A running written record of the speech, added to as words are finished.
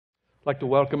I'd like to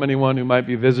welcome anyone who might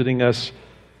be visiting us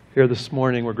here this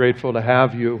morning. We're grateful to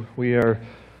have you. We are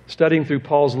studying through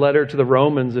Paul's letter to the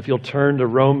Romans. If you'll turn to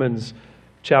Romans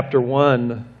chapter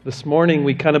 1. This morning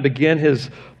we kind of begin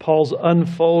Paul's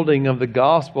unfolding of the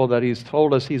gospel that he's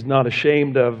told us he's not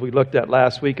ashamed of. We looked at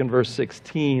last week in verse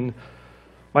 16.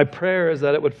 My prayer is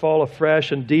that it would fall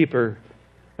afresh and deeper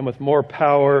and with more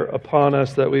power upon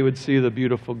us, that we would see the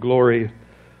beautiful glory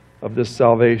of this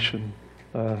salvation.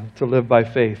 To live by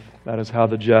faith. That is how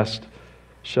the just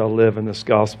shall live in this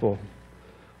gospel.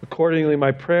 Accordingly,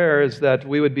 my prayer is that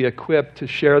we would be equipped to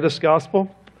share this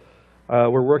gospel.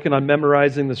 We're working on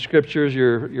memorizing the scriptures.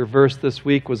 Your verse this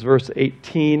week was verse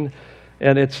 18.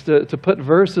 And it's to put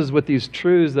verses with these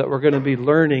truths that we're going to be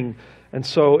learning. And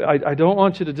so I don't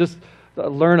want you to just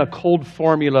learn a cold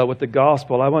formula with the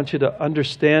gospel. I want you to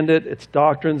understand it, its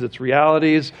doctrines, its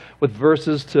realities, with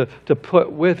verses to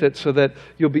put with it so that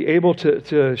you'll be able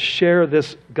to share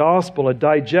this gospel, a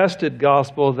digested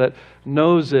gospel that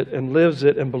knows it and lives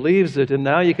it and believes it. And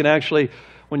now you can actually,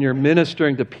 when you're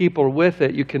ministering to people with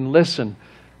it, you can listen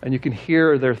and you can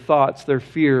hear their thoughts, their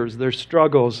fears, their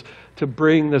struggles to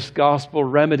bring this gospel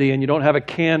remedy. And you don't have a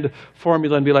canned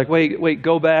formula and be like, wait,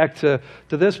 go back to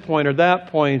this point or that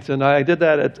point. And I did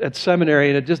that at seminary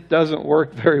and it just doesn't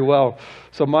work very well.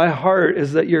 So my heart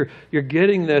is that you're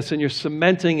getting this and you're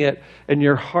cementing it in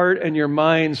your heart and your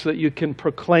mind so that you can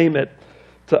proclaim it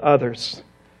to others.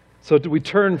 So we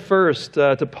turn first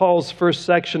to Paul's first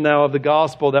section now of the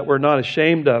gospel that we're not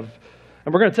ashamed of.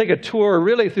 And we're going to take a tour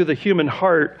really through the human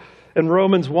heart in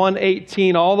Romans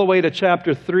 1:18 all the way to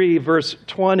chapter 3, verse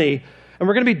 20. And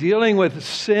we're going to be dealing with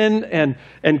sin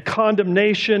and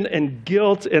condemnation and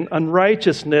guilt and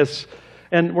unrighteousness.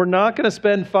 And we're not going to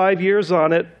spend 5 years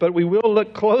on it, but we will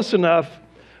look close enough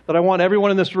that I want everyone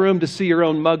in this room to see your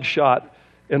own mugshot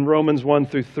in Romans 1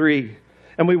 through 3.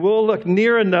 And we will look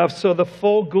near enough so the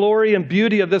full glory and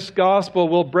beauty of this gospel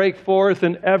will break forth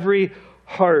in every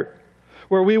heart,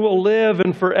 where we will live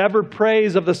in forever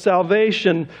praise of the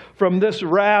salvation from this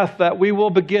wrath that we will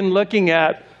begin looking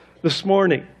at this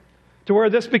morning. To where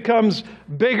this becomes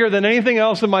bigger than anything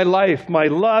else in my life, my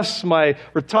lusts, my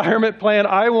retirement plan.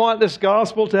 I want this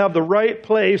gospel to have the right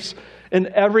place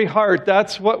in every heart.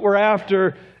 That's what we're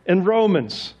after in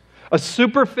Romans. A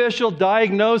superficial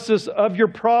diagnosis of your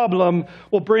problem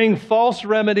will bring false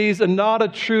remedies and not a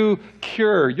true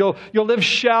cure. You'll live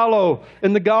shallow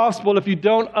in the gospel if you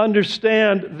don't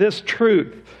understand this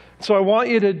truth. So I want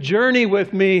you to journey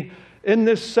with me in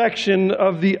this section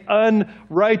of the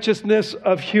unrighteousness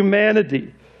of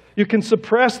humanity. You can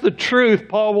suppress the truth,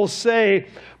 Paul will say,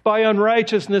 by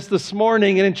unrighteousness this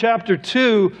morning. And in chapter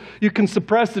 2, you can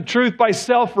suppress the truth by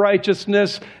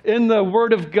self-righteousness in the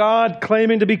Word of God,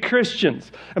 claiming to be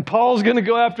Christians. And Paul's going to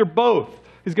go after both.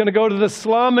 He's going to go to the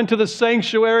slum and to the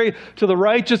sanctuary, to the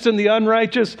righteous and the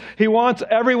unrighteous. He wants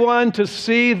everyone to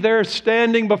see their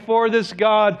standing before this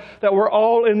God, that we're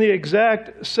all in the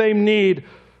exact same need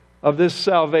of this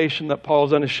salvation that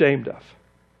Paul's unashamed of.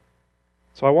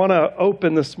 So I want to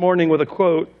open this morning with a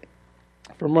quote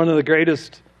from one of the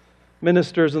greatest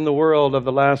ministers in the world of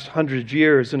the last 100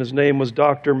 years, and his name was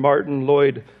Dr. Martin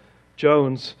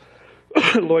Lloyd-Jones.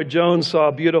 Lloyd-Jones saw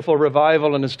a beautiful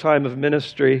revival in his time of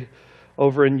ministry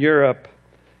over in Europe.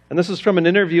 And this is from an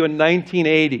interview in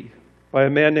 1980 by a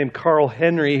man named Carl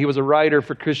Henry. He was a writer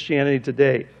for Christianity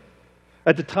Today.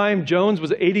 At the time, Jones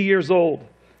was 80 years old.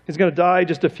 He's going to die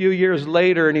just a few years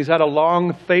later, and he's had a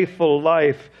long, faithful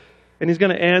life. And he's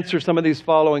going to answer some of these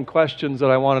following questions that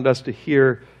I wanted us to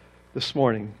hear this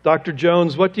morning. Dr.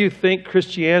 Jones, what do you think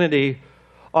Christianity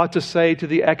ought to say to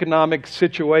the economic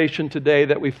situation today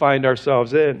that we find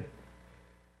ourselves in?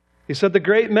 He said, the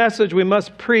great message we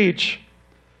must preach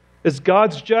is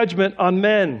God's judgment on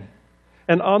men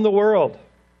and on the world.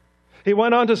 He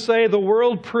went on to say, the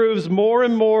world proves more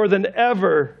and more than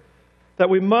ever that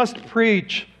we must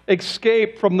preach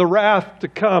escape from the wrath to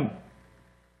come.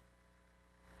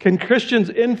 Can Christians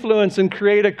influence and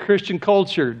create a Christian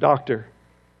culture, Doctor?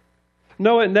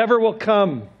 No, it never will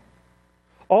come.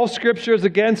 All Scripture is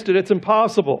against it. It's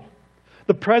impossible.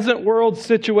 The present world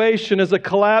situation is a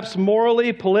collapse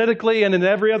morally, politically, and in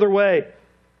every other way.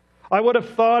 I would have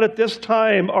thought at this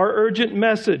time our urgent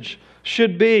message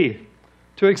should be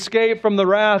to escape from the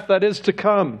wrath that is to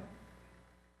come.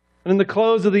 And in the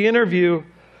close of the interview,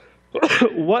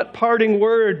 what parting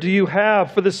word do you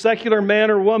have for the secular man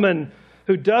or woman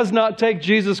who does not take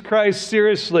Jesus Christ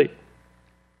seriously?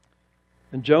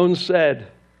 And Jones said,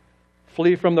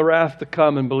 flee from the wrath to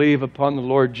come and believe upon the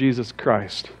Lord Jesus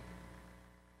Christ.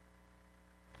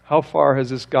 How far has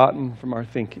this gotten from our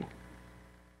thinking?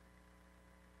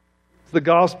 Does the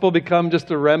gospel become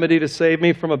just a remedy to save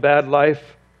me from a bad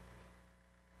life?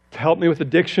 To help me with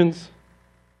addictions?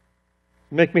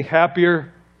 To make me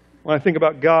happier when I think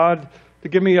about God? To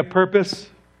give me a purpose?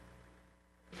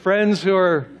 Friends who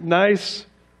are nice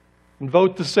and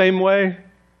vote the same way?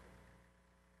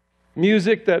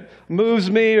 Music that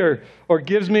moves me or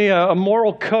gives me a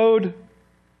moral code?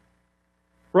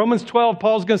 Romans 12,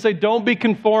 Paul's going to say, don't be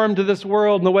conformed to this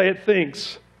world and the way it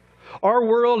thinks. Our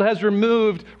world has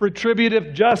removed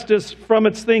retributive justice from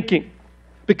its thinking.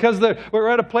 Because we're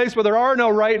at a place where there are no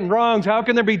right and wrongs, how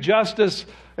can there be justice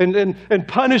and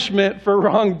punishment for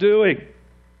wrongdoing?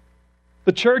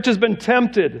 The church has been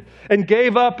tempted and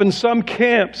gave up in some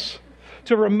camps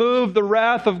to remove the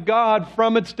wrath of God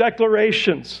from its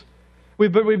declarations.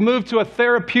 We've moved to a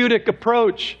therapeutic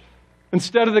approach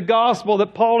instead of the gospel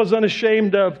that Paul is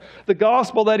unashamed of. The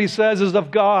gospel that he says is of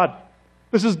God.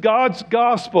 This is God's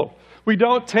gospel. We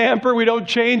don't tamper, we don't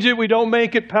change it, we don't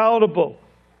make it palatable.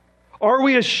 Are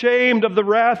we ashamed of the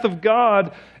wrath of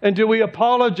God, and do we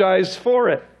apologize for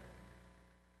it?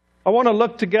 I want to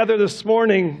look together this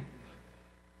morning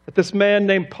at this man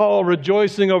named Paul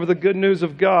rejoicing over the good news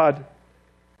of God,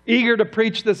 eager to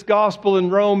preach this gospel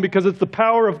in Rome because it's the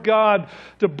power of God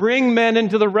to bring men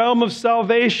into the realm of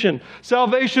salvation.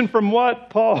 Salvation from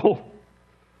what, Paul?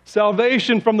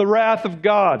 Salvation from the wrath of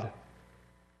God.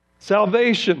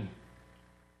 Salvation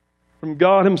from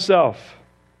God Himself.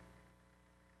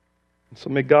 So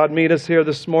may God meet us here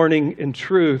this morning in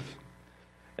truth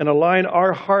and align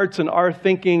our hearts and our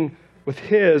thinking with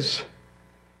His.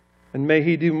 And may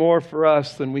He do more for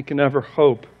us than we can ever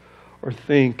hope or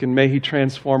think. And may He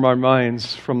transform our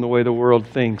minds from the way the world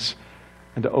thinks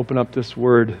and to open up this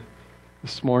Word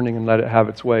this morning and let it have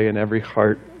its way in every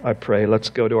heart, I pray. Let's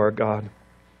go to our God.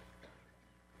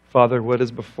 Father, what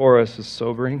is before us is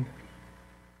sobering,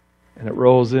 and it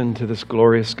rolls into this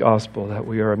glorious gospel that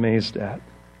we are amazed at.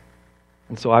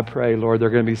 And so I pray, Lord, there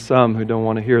are going to be some who don't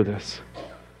want to hear this.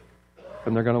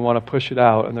 And they're going to want to push it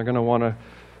out, and they're going to want to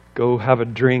go have a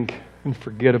drink and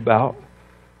forget about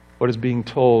what is being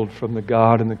told from the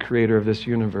God and the Creator of this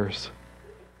universe.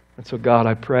 And so, God,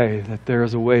 I pray that there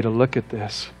is a way to look at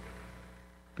this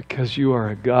because You are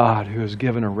a God who has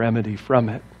given a remedy from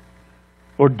it.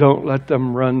 Lord, don't let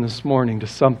them run this morning to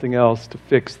something else to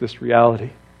fix this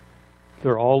reality.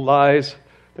 They're all lies.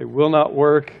 They will not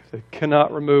work. They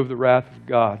cannot remove the wrath of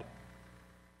God.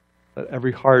 Let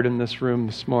every heart in this room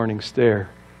this morning stare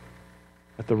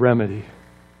at the remedy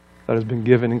that has been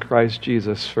given in Christ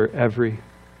Jesus for every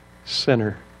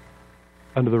sinner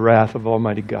under the wrath of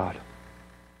Almighty God.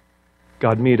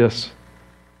 God, meet us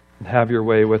and have Your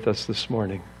way with us this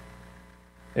morning.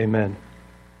 Amen.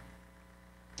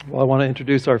 Well, I want to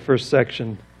introduce our first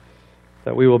section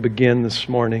that we will begin this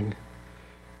morning.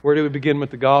 Where do we begin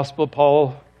with the gospel?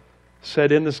 Paul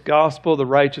said in this gospel, the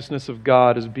righteousness of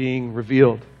God is being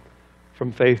revealed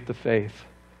from faith to faith.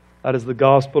 That is the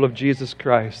gospel of Jesus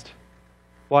Christ.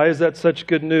 Why is that such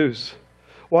good news?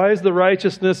 Why is the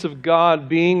righteousness of God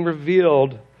being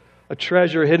revealed a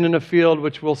treasure hidden in a field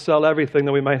which will sell everything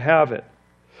that we might have it?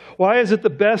 Why is it the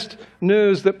best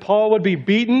news that Paul would be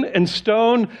beaten and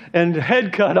stoned and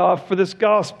head cut off for this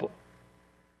gospel?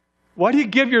 Why do you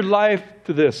give your life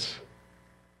to this?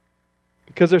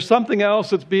 Because there's something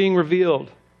else that's being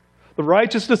revealed. The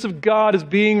righteousness of God is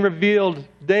being revealed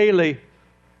daily,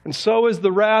 and so is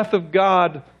the wrath of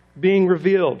God being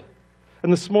revealed.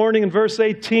 And this morning in verse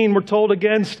 18, we're told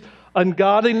against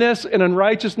ungodliness and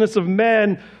unrighteousness of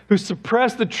men who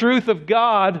suppress the truth of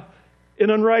God in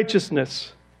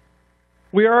unrighteousness.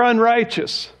 We are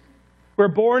unrighteous. We're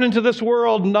born into this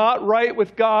world not right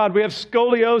with God. We have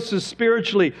scoliosis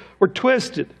spiritually. We're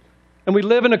twisted. And we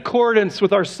live in accordance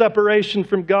with our separation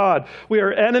from God. We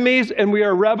are enemies and we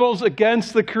are rebels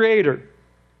against the Creator.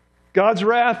 God's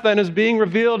wrath then is being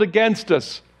revealed against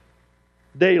us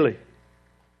daily.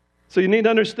 So you need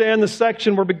to understand the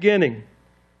section we're beginning.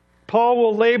 Paul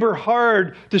will labor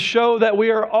hard to show that we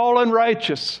are all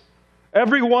unrighteous.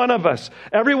 Every one of us,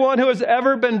 everyone who has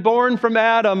ever been born from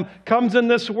Adam comes in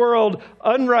this world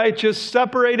unrighteous,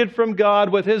 separated from God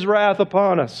with His wrath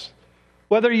upon us.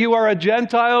 Whether you are a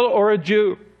Gentile or a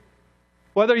Jew,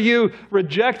 whether you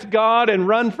reject God and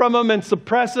run from Him and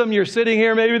suppress Him, you're sitting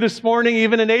here maybe this morning,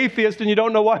 even an atheist, and you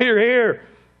don't know why you're here.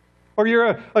 Or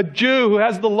you're a Jew who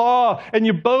has the law and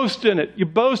you boast in it. You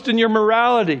boast in your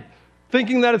morality,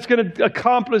 thinking that it's going to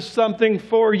accomplish something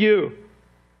for you.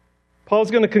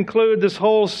 Paul's going to conclude this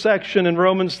whole section in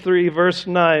Romans 3, verse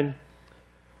 9.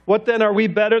 What then, are we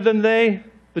better than they,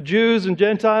 the Jews and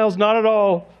Gentiles? Not at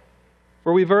all.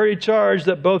 For we've already charged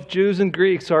that both Jews and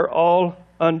Greeks are all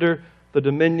under the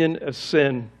dominion of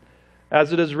sin.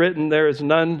 As it is written, there is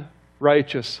none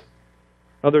righteous.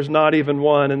 No, there's not even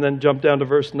one. And then jump down to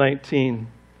verse 19.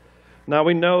 Now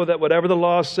we know that whatever the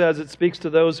law says, it speaks to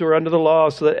those who are under the law,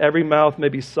 so that every mouth may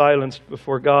be silenced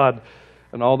before God,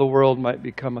 and all the world might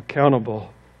become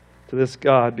accountable to this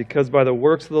God. Because by the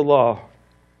works of the law,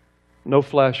 no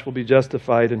flesh will be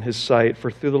justified in His sight,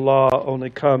 for through the law only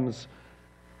comes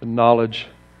the knowledge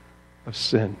of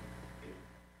sin.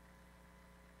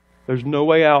 There's no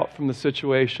way out from the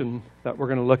situation that we're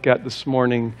going to look at this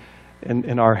morning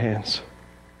in our hands.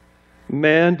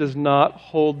 Man does not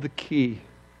hold the key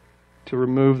to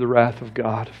remove the wrath of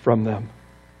God from them.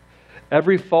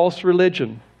 Every false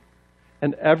religion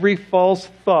and every false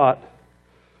thought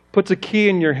puts a key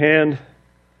in your hand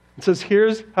and says,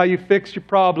 here's how you fix your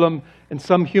problem in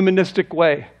some humanistic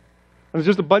way. And there's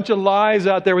just a bunch of lies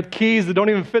out there with keys that don't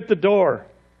even fit the door.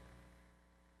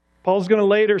 Paul's going to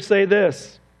later say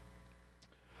this.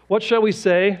 What shall we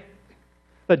say?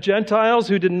 That Gentiles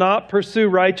who did not pursue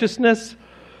righteousness,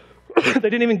 they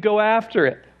didn't even go after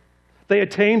it. They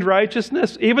attained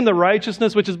righteousness, even the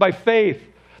righteousness which is by faith.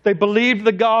 They believed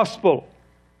the gospel.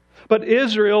 But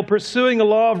Israel, pursuing a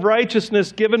law of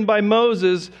righteousness given by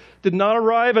Moses, did not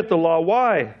arrive at the law.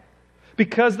 Why?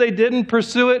 Because they didn't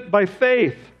pursue it by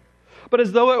faith, but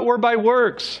as though it were by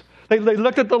works. They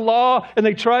looked at the law and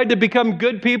they tried to become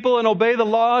good people and obey the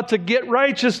law to get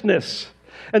righteousness.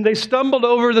 And they stumbled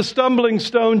over the stumbling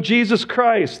stone, Jesus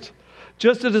Christ.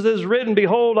 Just as it is written,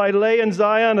 behold, I lay in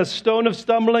Zion a stone of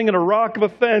stumbling and a rock of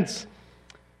offense.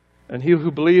 And he who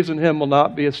believes in Him will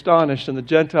not be astonished. And the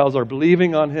Gentiles are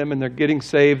believing on Him and they're getting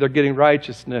saved, they're getting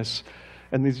righteousness.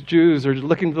 And these Jews are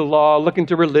looking to the law, looking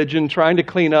to religion, trying to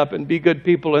clean up and be good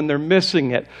people, and they're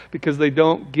missing it because they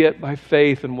don't get by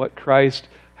faith in what Christ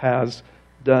has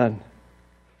done.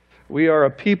 We are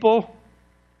a people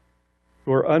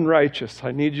who are unrighteous.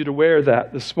 I need you to wear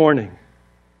that this morning.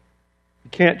 You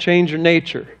can't change your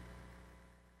nature.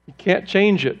 You can't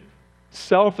change it.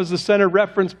 Self is the center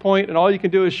reference point, and all you can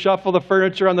do is shuffle the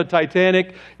furniture on the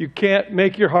Titanic. You can't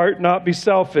make your heart not be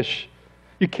selfish.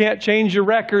 You can't change your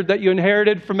record that you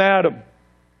inherited from Adam.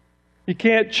 You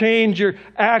can't change your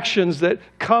actions that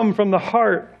come from the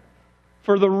heart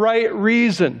for the right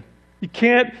reason. You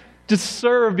can't just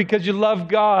serve because you love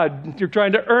God. You're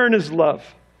trying to earn His love.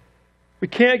 We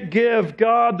can't give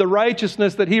God the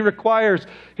righteousness that He requires.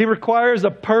 He requires a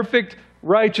perfect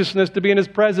righteousness to be in His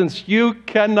presence. You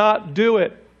cannot do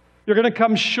it. You're going to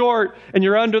come short, and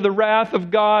you're under the wrath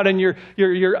of God, and you're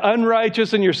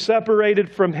unrighteous, and you're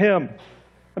separated from Him.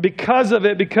 And because of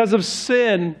it, because of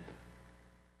sin,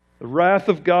 the wrath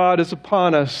of God is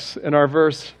upon us in our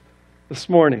verse this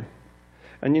morning.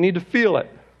 And you need to feel it.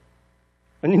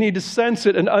 And you need to sense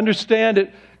it and understand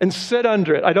it and sit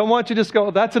under it. I don't want you to just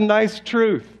go, that's a nice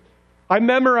truth. I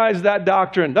memorized that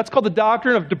doctrine. That's called the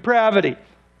doctrine of depravity.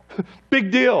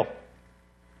 Big deal.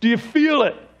 Do you feel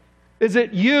it? Is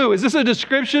it you? Is this a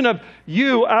description of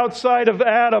you outside of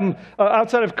Adam,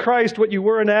 outside of Christ, what you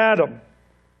were in Adam?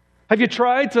 Have you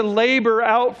tried to labor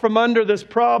out from under this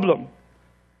problem?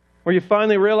 Where you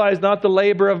finally realize not the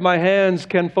labor of my hands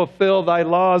can fulfill thy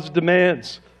law's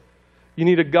demands. You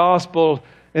need a gospel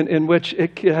in which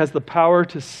it has the power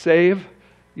to save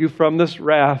you from this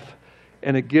wrath,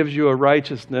 and it gives you a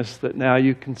righteousness that now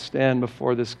you can stand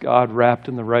before this God wrapped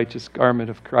in the righteous garment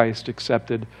of Christ,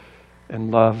 accepted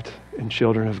and loved and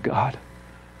children of God.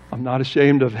 I'm not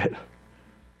ashamed of it,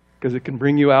 because it can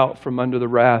bring you out from under the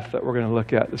wrath that we're going to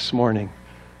look at this morning.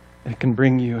 It can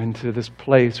bring you into this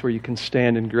place where you can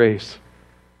stand in grace,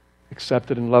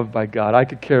 accepted and loved by God. I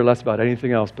could care less about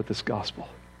anything else but this gospel.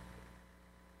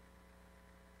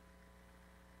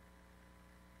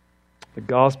 The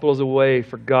gospel is a way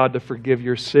for God to forgive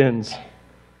your sins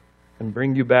and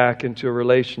bring you back into a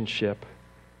relationship.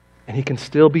 And He can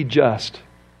still be just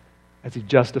as He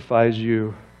justifies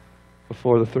you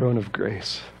before the throne of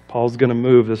grace. Paul's going to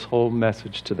move this whole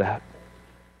message to that.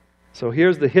 So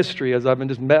here's the history. As I've been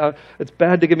it's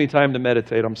bad to give me time to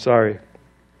meditate. I'm sorry.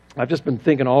 I've just been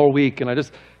thinking all week, and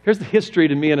here's the history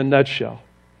to me in a nutshell.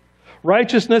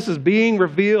 Righteousness is being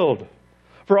revealed.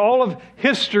 For all of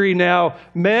history now,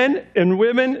 men and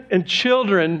women and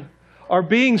children are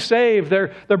being saved.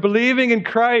 They're believing in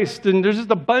Christ. And there's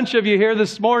just a bunch of you here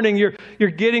this morning. You're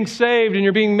getting saved and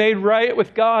you're being made right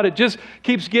with God. It just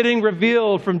keeps getting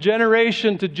revealed from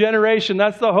generation to generation.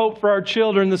 That's the hope for our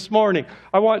children this morning.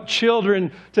 I want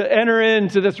children to enter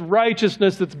into this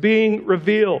righteousness that's being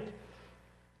revealed.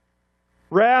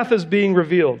 Wrath is being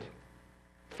revealed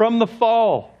from the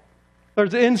fall.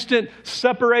 There's instant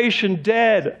separation,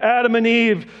 dead. Adam and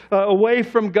Eve away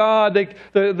from God.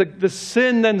 The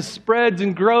sin then spreads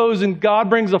and grows, and God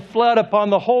brings a flood upon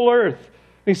the whole earth.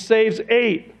 He saves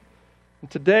 8. And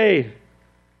today,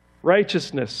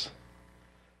 righteousness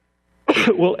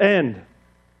will end.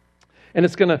 And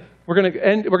we're going to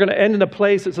end in a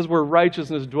place that says where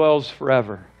righteousness dwells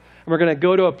forever. And we're going to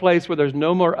go to a place where there's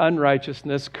no more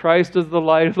unrighteousness. Christ is the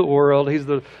light of the world.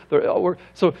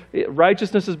 So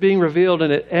righteousness is being revealed,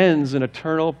 and it ends in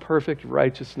eternal, perfect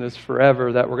righteousness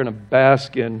forever that we're going to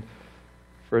bask in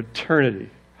for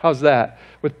eternity. How's that?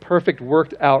 With perfect,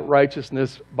 worked out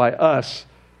righteousness by us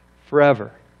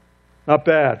forever. Not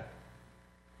bad.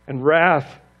 And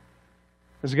wrath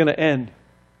is going to end.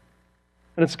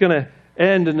 And it's going to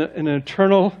end in an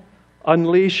eternal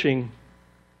unleashing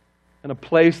in a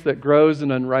place that grows in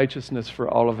unrighteousness for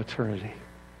all of eternity.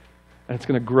 And it's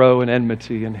going to grow in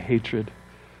enmity and hatred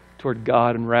toward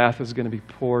God, and wrath is going to be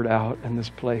poured out in this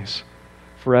place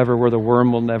forever, where the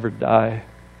worm will never die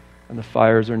and the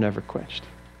fires are never quenched.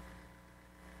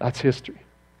 That's history.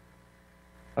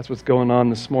 That's what's going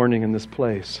on this morning in this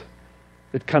place.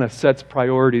 It kind of sets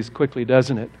priorities quickly,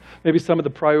 doesn't it? Maybe some of the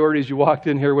priorities you walked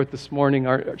in here with this morning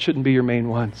shouldn't be your main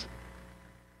ones.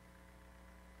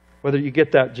 Whether you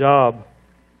get that job,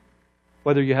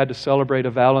 whether you had to celebrate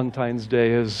a Valentine's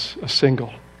Day as a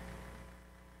single,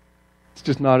 it's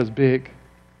just not as big.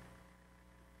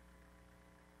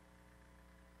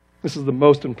 This is the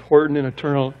most important and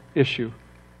eternal issue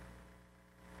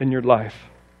in your life.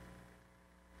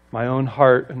 My own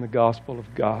heart and the gospel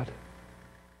of God.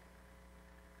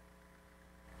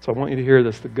 So I want you to hear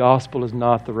this. The gospel is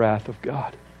not the wrath of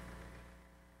God.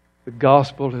 The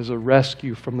gospel is a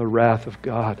rescue from the wrath of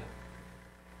God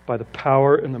by the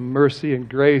power and the mercy and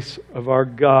grace of our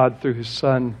God through His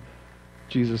Son,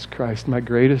 Jesus Christ. My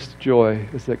greatest joy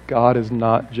is that God is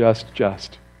not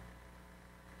just.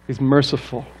 He's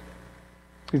merciful.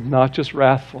 He's not just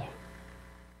wrathful.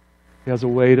 He has a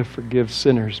way to forgive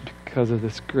sinners because of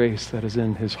this grace that is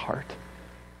in His heart.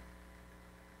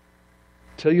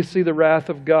 Till you see the wrath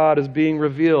of God as being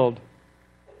revealed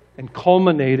and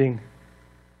culminating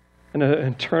in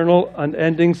an eternal,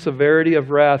 unending severity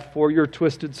of wrath for your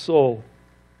twisted soul,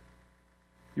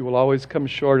 you will always come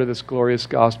short of this glorious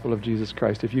gospel of Jesus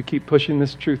Christ. If you keep pushing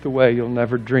this truth away, you'll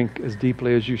never drink as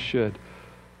deeply as you should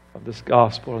of this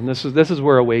gospel. And this is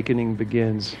where awakening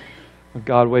begins, when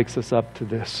God wakes us up to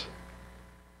this.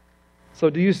 So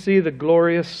do you see the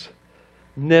gloriousness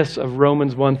of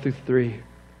Romans 1 through 3?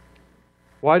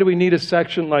 Why do we need a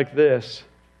section like this?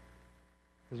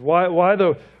 Why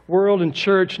the world and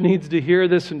church needs to hear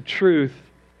this in truth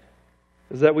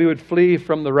is that we would flee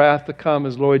from the wrath to come,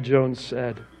 as Lloyd Jones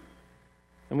said.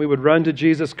 And we would run to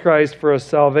Jesus Christ for a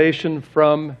salvation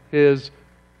from His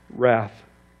wrath.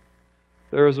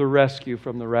 There is a rescue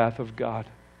from the wrath of God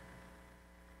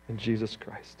in Jesus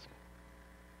Christ.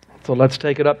 So let's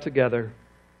take it up together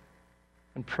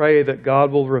and pray that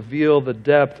God will reveal the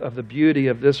depth of the beauty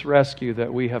of this rescue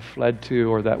that we have fled to,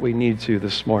 or that we need to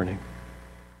this morning.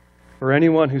 For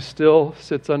anyone who still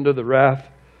sits under the wrath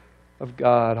of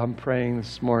God, I'm praying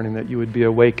this morning that you would be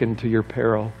awakened to your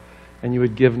peril, and you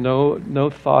would give no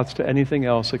thoughts to anything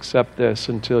else except this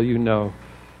until you know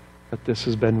that this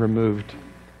has been removed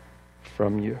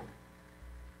from you.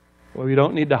 Well, you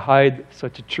don't need to hide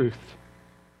such a truth.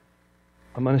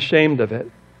 I'm unashamed of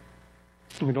it.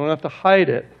 We don't have to hide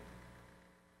it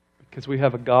because we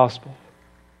have a gospel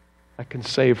that can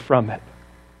save from it.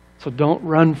 So don't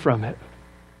run from it.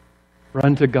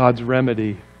 Run to God's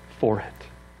remedy for it.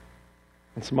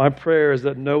 And so my prayer is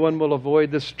that no one will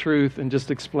avoid this truth and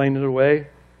just explain it away.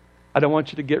 I don't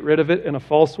want you to get rid of it in a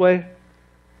false way.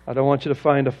 I don't want you to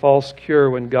find a false cure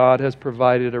when God has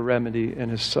provided a remedy in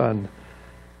His Son.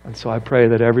 And so I pray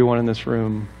that everyone in this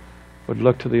room would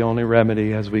look to the only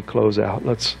remedy as we close out.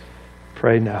 Let's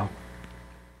pray now.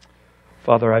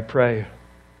 Father, I pray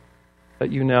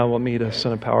that you now will meet us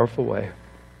in a powerful way.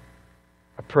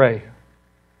 I pray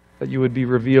that you would be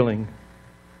revealing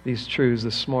these truths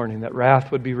this morning, that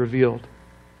wrath would be revealed.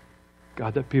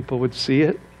 God, that people would see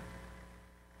it,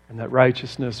 and that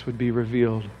righteousness would be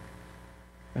revealed,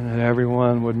 and that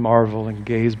everyone would marvel and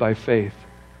gaze by faith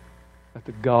at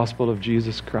the gospel of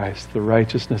Jesus Christ, the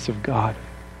righteousness of God.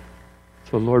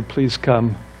 So Lord, please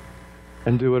come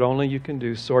and do what only you can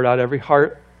do. Sort out every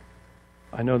heart.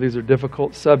 I know these are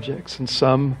difficult subjects, and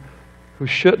some who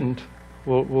shouldn't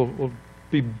will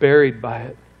be buried by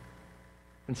it.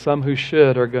 And some who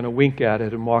should are going to wink at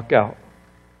it and walk out.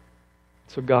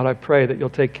 So God, I pray that you'll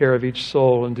take care of each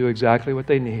soul and do exactly what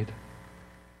they need.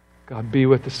 God, be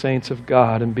with the saints of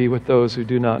God and be with those who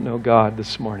do not know God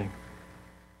this morning.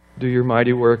 Do your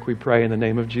mighty work, we pray, in the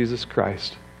name of Jesus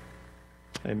Christ.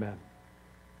 Amen.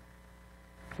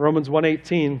 Romans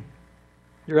 1:18,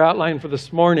 your outline for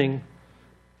this morning,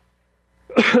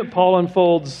 Paul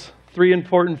unfolds three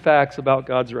important facts about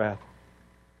God's wrath.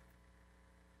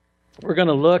 We're going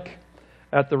to look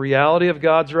at the reality of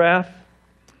God's wrath,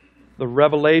 the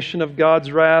revelation of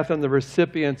God's wrath, and the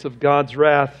recipients of God's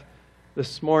wrath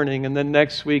this morning. And then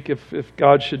next week, if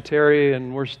God should tarry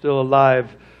and we're still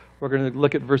alive, we're going to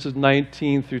look at verses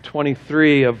 19 through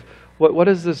 23 of what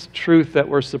is this truth that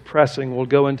we're suppressing. We'll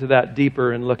go into that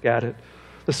deeper and look at it.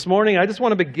 This morning, I just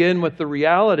want to begin with the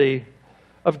reality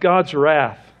of God's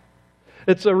wrath.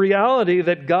 It's a reality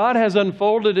that God has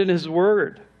unfolded in His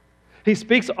Word. He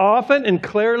speaks often and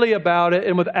clearly about it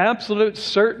and with absolute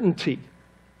certainty.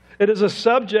 It is a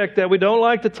subject that we don't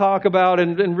like to talk about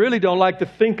and really don't like to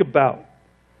think about.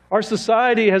 Our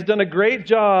society has done a great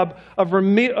job of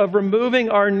removing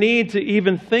our need to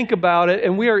even think about it,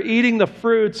 and we are eating the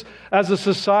fruits as a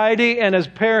society and as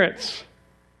parents.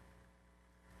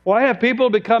 Why have people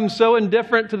become so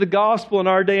indifferent to the gospel in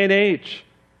our day and age?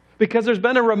 Because there's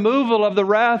been a removal of the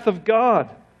wrath of God.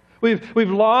 We've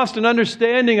lost an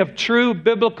understanding of true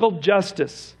biblical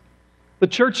justice. The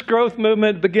church growth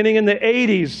movement beginning in the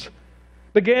 80s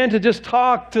began to just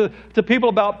talk to people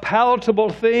about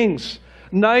palatable things,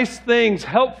 nice things,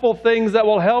 helpful things that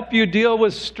will help you deal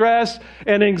with stress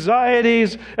and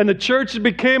anxieties. And the church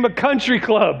became a country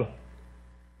club,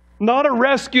 not a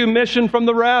rescue mission from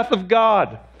the wrath of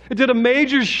God. It did a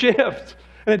major shift,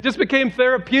 and it just became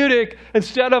therapeutic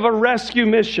instead of a rescue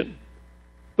mission.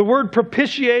 The word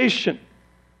propitiation,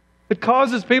 it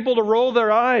causes people to roll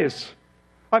their eyes.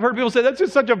 I've heard people say, that's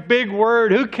just such a big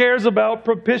word. Who cares about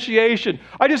propitiation?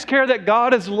 I just care that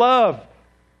God is love.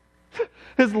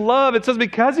 His love, it says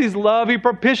because He's love, He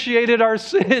propitiated our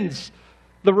sins.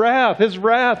 The wrath, His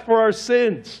wrath for our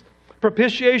sins.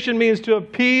 Propitiation means to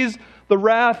appease the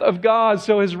wrath of God.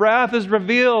 So His wrath is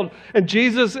revealed, and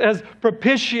Jesus has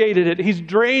propitiated it. He's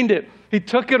drained it. He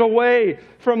took it away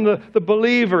from the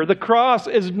believer. The cross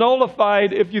is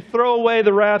nullified if you throw away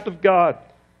the wrath of God.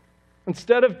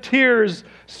 Instead of tears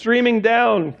streaming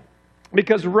down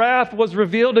because wrath was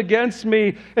revealed against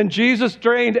me, and Jesus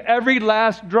drained every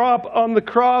last drop on the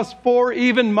cross for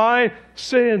even my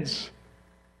sins.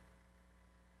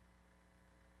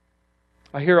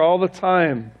 I hear all the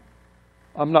time,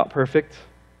 I'm not perfect.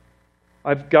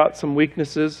 I've got some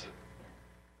weaknesses.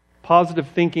 Positive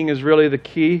thinking is really the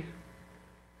key.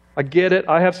 I get it.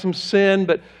 I have some sin,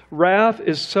 but wrath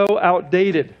is so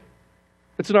outdated.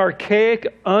 It's an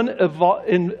archaic, unevolved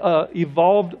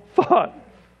thought.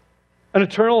 An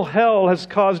eternal hell has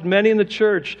caused many in the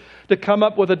church to come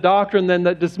up with a doctrine then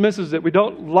that dismisses it. We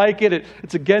don't like it.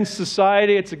 It's against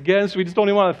society. We just don't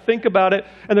even want to think about it.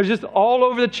 And there's just all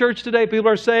over the church today, people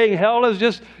are saying hell is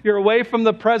just, you're away from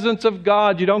the presence of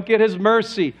God. You don't get His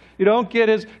mercy. You don't get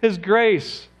His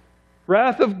grace.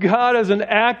 Wrath of God is an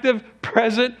active,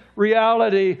 present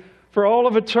reality for all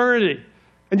of eternity.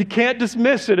 And you can't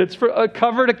dismiss it. It's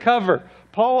cover to cover.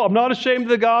 Paul, I'm not ashamed of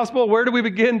the gospel. Where do we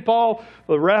begin, Paul?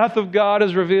 The wrath of God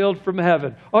is revealed from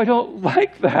heaven. Oh, I don't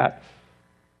like that.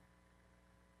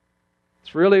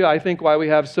 It's really, I think, why we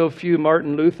have so few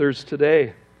Martin Luthers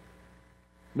today.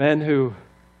 Men who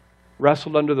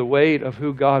wrestled under the weight of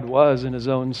who God was in His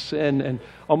own sin and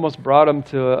almost brought him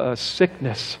to a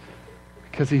sickness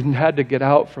because he had to get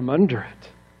out from under it.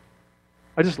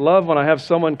 I just love when I have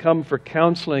someone come for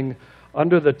counseling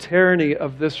under the tyranny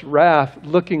of this wrath,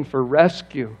 looking for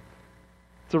rescue.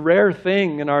 It's a rare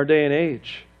thing in our day and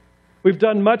age. We've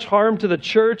done much harm to the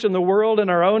church and the world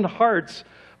and our own hearts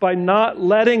by not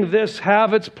letting this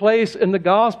have its place in the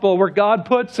gospel where God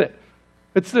puts it.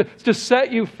 It's to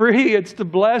set you free. It's to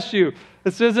bless you.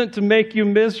 This isn't to make you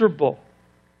miserable.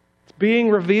 It's being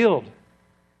revealed.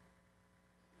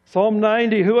 Psalm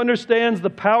 90, who understands the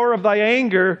power of thy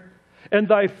anger and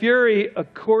thy fury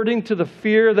according to the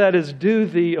fear that is due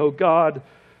thee, O God.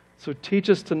 So teach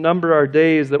us to number our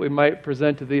days that we might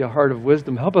present to thee a heart of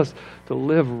wisdom. Help us to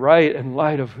live right in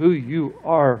light of who you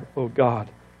are, O God.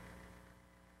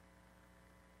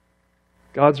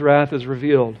 God's wrath is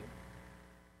revealed.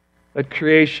 At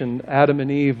creation, Adam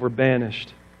and Eve were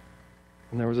banished,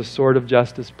 and there was a sword of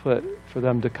justice put for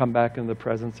them to come back in the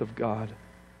presence of God.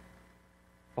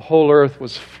 The whole earth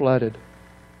was flooded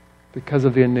because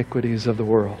of the iniquities of the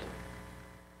world.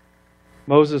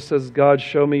 Moses says, God,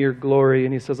 show me your glory.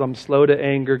 And he says, I'm slow to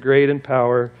anger, great in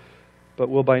power, but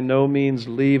will by no means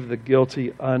leave the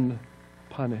guilty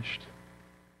unpunished.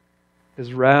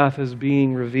 His wrath is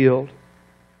being revealed.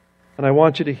 And I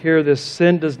want you to hear this.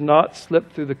 Sin does not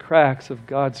slip through the cracks of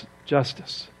God's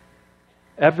justice.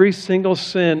 Every single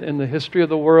sin in the history of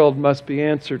the world must be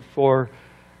answered for,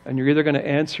 and you're either going to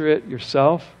answer it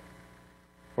yourself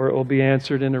or it will be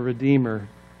answered in a Redeemer.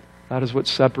 That is what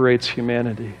separates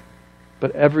humanity.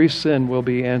 But every sin will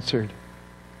be answered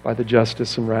by the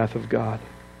justice and wrath of God.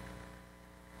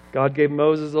 God gave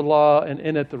Moses the law, and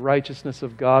in it the righteousness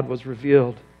of God was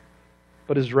revealed.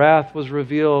 But His wrath was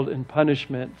revealed in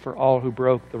punishment for all who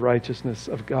broke the righteousness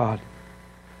of God.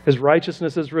 His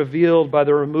righteousness is revealed by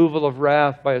the removal of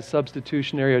wrath by a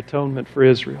substitutionary atonement for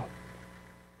Israel.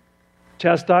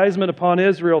 Chastisement upon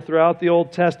Israel throughout the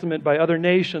Old Testament by other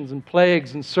nations and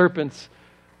plagues and serpents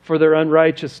for their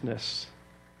unrighteousness.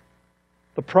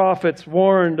 The prophets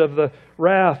warned of the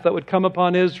wrath that would come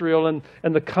upon Israel and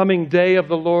the coming day of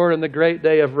the Lord and the great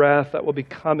day of wrath that will be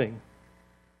coming.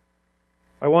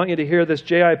 I want you to hear this.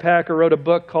 J.I. Packer wrote a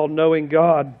book called Knowing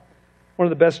God. One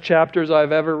of the best chapters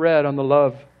I've ever read on the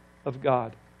love of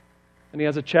God. And he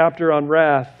has a chapter on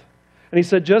wrath. And he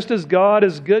said, just as God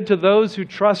is good to those who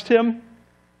trust Him,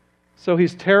 so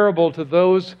He's terrible to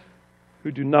those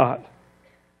who do not.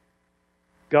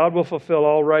 God will fulfill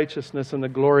all righteousness in the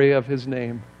glory of His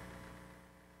name.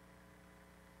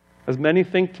 As many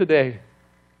think today,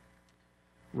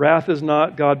 wrath is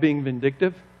not God being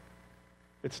vindictive.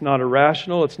 It's not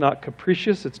irrational. It's not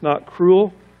capricious. It's not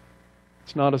cruel.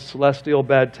 It's not a celestial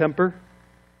bad temper.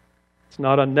 It's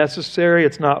not unnecessary.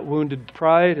 It's not wounded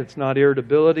pride. It's not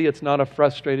irritability. It's not a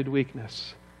frustrated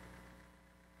weakness.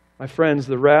 My friends,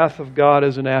 the wrath of God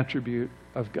is an attribute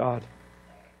of God.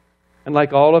 And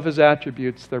like all of His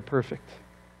attributes, they're perfect.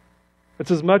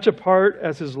 It's as much a part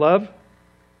as His love,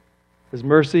 His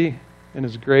mercy, and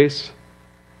His grace,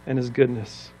 and His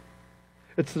goodness.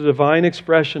 It's the divine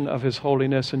expression of His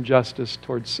holiness and justice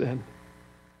towards sin.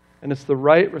 And it's the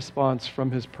right response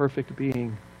from His perfect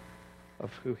being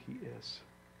of who He is.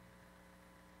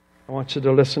 I want you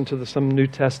to listen to some New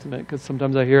Testament, because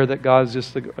sometimes I hear that God is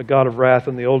just a God of wrath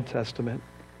in the Old Testament.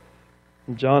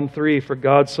 In John 3, for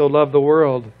God so loved the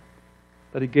world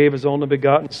that He gave His only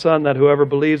begotten Son, that whoever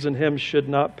believes in Him should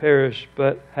not perish,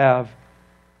 but have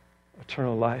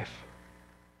eternal life.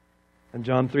 In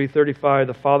John 3:35,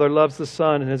 the Father loves the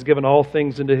Son and has given all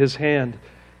things into His hand.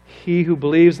 He who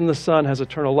believes in the Son has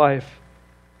eternal life,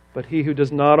 but he who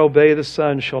does not obey the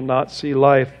Son shall not see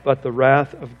life, but the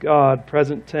wrath of God,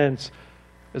 present tense,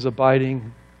 is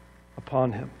abiding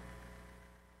upon him.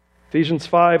 Ephesians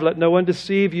 5, let no one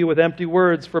deceive you with empty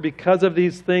words, for because of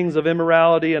these things of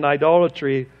immorality and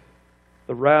idolatry,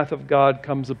 the wrath of God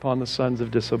comes upon the sons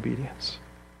of disobedience.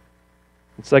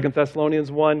 In 2 Thessalonians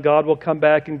 1, God will come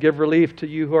back and give relief to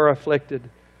you who are afflicted,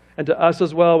 and to us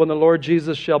as well when the Lord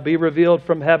Jesus shall be revealed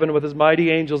from heaven with His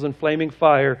mighty angels in flaming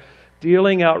fire,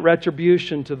 dealing out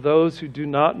retribution to those who do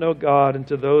not know God and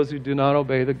to those who do not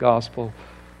obey the gospel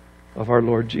of our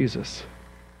Lord Jesus.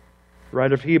 The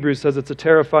writer of Hebrews says it's a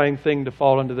terrifying thing to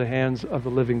fall into the hands of the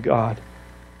living God.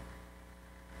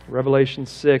 Revelation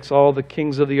 6, all the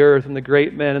kings of the earth and the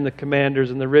great men and the commanders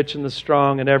and the rich and the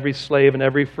strong and every slave and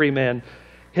every free man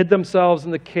hid themselves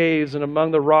in the caves and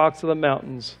among the rocks of the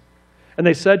mountains. And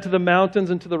they said to the mountains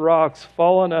and to the rocks,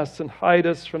 fall on us and hide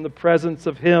us from the presence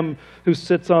of Him who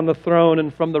sits on the throne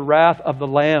and from the wrath of the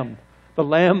Lamb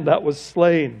that was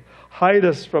slain. Hide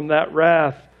us from that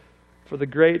wrath, for the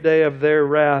great day of their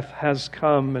wrath has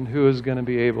come, and who is going to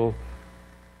be able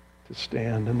to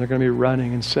stand? And they're going to be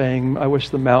running and saying, I wish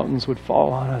the mountains would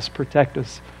fall on us, protect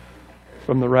us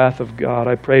from the wrath of God.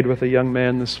 I prayed with a young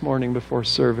man this morning before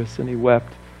service, and he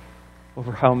wept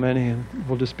over how many, and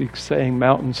we'll just be saying,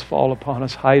 mountains fall upon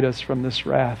us, hide us from this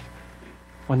wrath,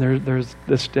 when there's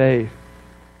this day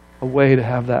a way to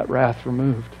have that wrath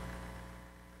removed.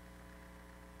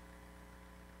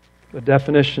 The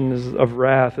definition of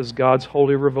wrath is God's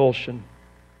holy revulsion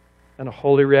and a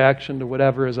holy reaction to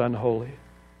whatever is unholy.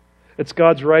 It's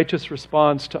God's righteous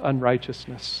response to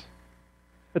unrighteousness.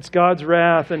 It's God's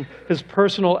wrath and His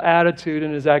personal attitude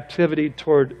and His activity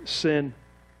toward sin.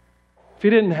 If He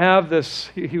didn't have this,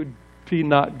 He would be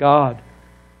not God.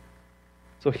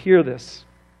 So hear this.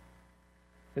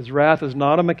 His wrath is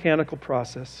not a mechanical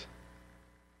process.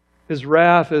 His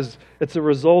wrath it's a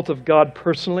result of God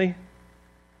personally.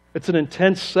 It's an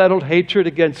intense, settled hatred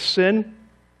against sin.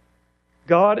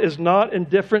 God is not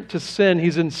indifferent to sin.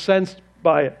 He's incensed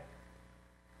by it.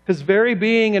 His very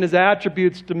being and His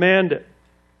attributes demand it.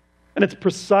 And it's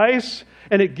precise,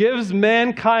 and it gives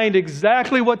mankind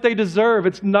exactly what they deserve.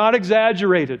 It's not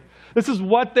exaggerated. This is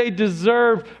what they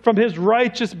deserve from His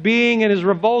righteous being and His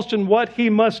revulsion, what He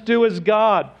must do as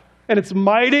God. And it's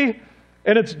mighty,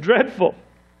 and it's dreadful.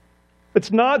 It's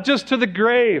not just to the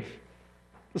grave.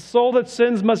 The soul that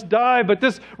sins must die, but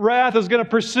this wrath is going to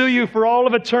pursue you for all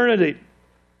of eternity.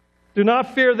 Do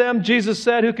not fear them, Jesus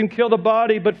said, who can kill the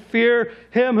body, but fear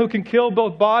him who can kill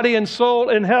both body and soul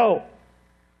in hell.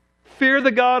 Fear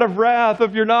the God of wrath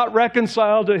if you're not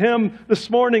reconciled to him this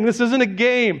morning. This isn't a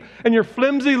game. And your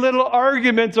flimsy little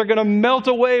arguments are going to melt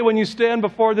away when you stand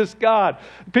before this God.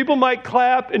 People might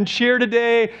clap and cheer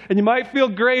today, and you might feel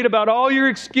great about all your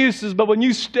excuses, but when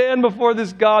you stand before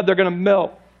this God, they're going to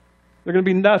melt. They're going to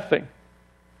be nothing.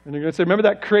 And you're going to say, remember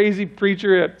that crazy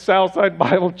preacher at Southside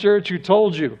Bible Church who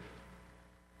told you?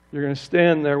 You're going to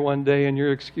stand there one day and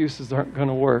your excuses aren't going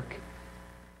to work.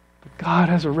 But God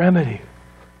has a remedy.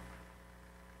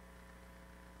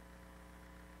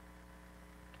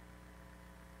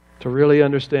 To really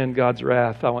understand God's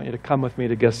wrath, I want you to come with me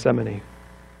to Gethsemane.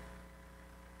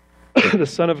 The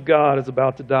Son of God is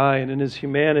about to die, and in his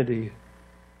humanity,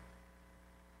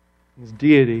 his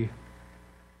deity,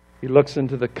 he looks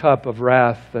into the cup of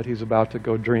wrath that he's about to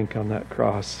go drink on that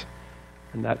cross.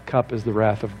 And that cup is the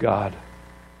wrath of God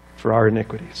for our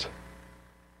iniquities.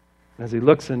 And as he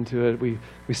looks into it, we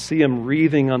see him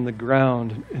wreathing on the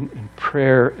ground in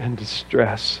prayer and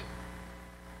distress.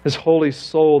 His holy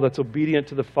soul that's obedient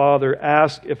to the Father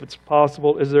asks if it's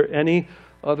possible, is there any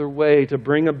other way to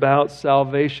bring about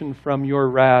salvation from your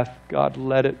wrath? God,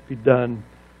 let it be done.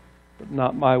 But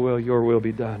not my will, your will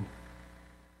be done.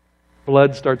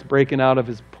 Blood starts breaking out of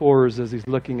his pores as he's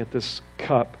looking at this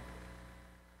cup.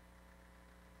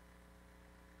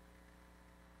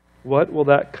 What will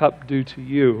that cup do to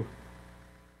you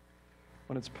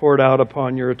when it's poured out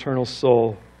upon your eternal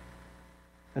soul?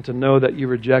 And to know that you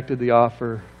rejected the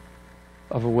offer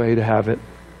of a way to have it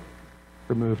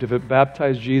removed. If it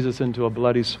baptized Jesus into a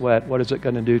bloody sweat, what is it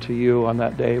going to do to you on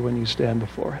that day when you stand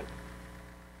before it?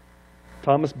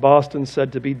 Thomas Boston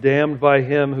said, to be damned by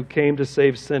him who came to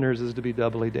save sinners is to be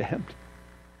doubly damned.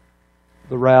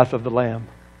 The wrath of the Lamb.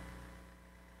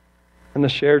 And the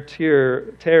shared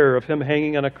terror of him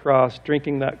hanging on a cross,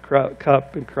 drinking that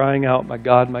cup and crying out, my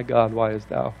God, why hast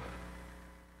thou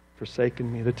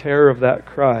forsaken me? The terror of that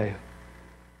cry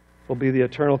will be the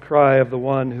eternal cry of the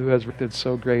one who has wrought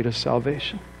so great a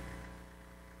salvation.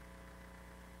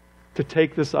 To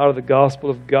take this out of the gospel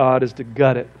of God is to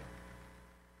gut it.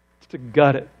 It's to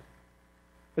gut it.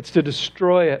 It's to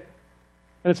destroy it.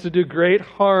 And it's to do great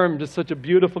harm to such a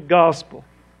beautiful gospel.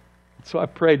 So I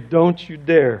pray, don't you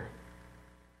dare.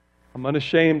 I'm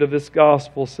unashamed of this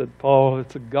gospel, said Paul.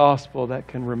 It's a gospel that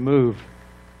can remove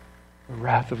the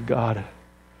wrath of God.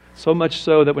 So much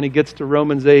so that when he gets to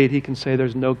Romans 8, he can say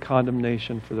there's no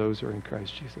condemnation for those who are in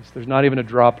Christ Jesus. There's not even a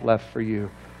drop left for you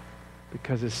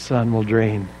because his Son will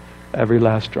drain every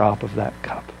last drop of that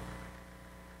cup.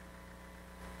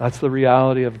 That's the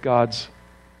reality of God's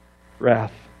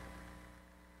wrath.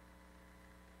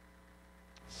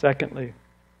 Secondly,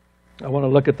 I want to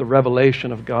look at the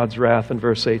revelation of God's wrath in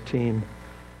verse 18.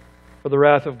 For the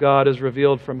wrath of God is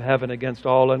revealed from heaven against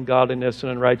all ungodliness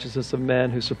and unrighteousness of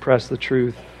men who suppress the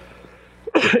truth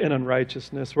in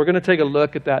unrighteousness. We're going to take a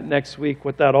look at that next week,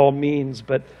 what that all means.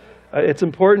 But it's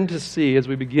important to see as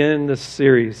we begin this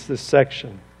series, this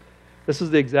section. This is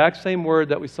the exact same word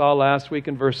that we saw last week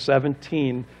in verse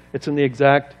 17. It's in the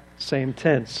exact same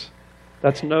tense.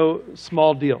 That's no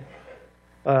small deal.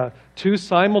 Two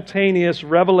simultaneous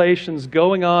revelations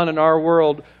going on in our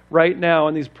world right now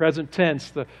in these present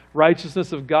tense. The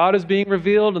righteousness of God is being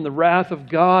revealed and the wrath of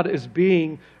God is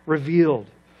being revealed.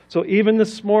 So even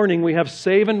this morning we have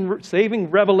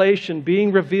saving revelation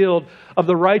being revealed of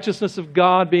the righteousness of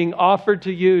God being offered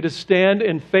to you to stand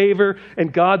in favor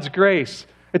and God's grace.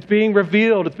 It's being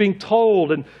revealed, it's being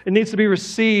told, and it needs to be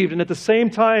received. And at the same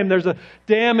time, there's a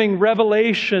damning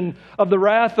revelation of the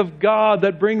wrath of God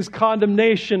that brings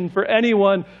condemnation for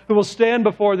anyone who will stand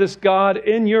before this God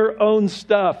in your own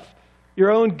stuff, your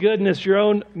own goodness, your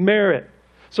own merit.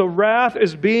 So wrath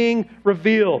is being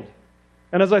revealed.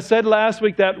 And as I said last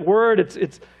week, that word,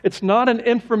 it's not an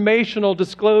informational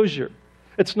disclosure.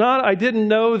 It's not, I didn't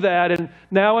know that, and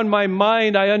now in my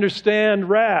mind I understand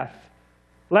wrath.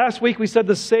 Last week we said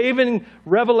the saving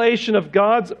revelation of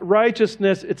God's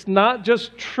righteousness, it's not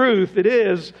just truth, it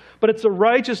is, but it's a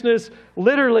righteousness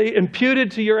literally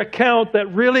imputed to your account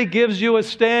that really gives you a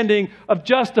standing of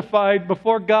justified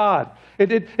before God.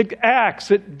 It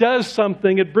acts, it does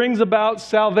something, it brings about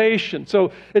salvation.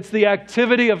 So it's the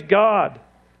activity of God.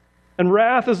 And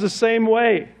wrath is the same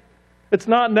way. It's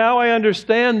not now I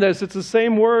understand this, it's the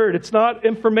same word. It's not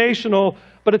informational,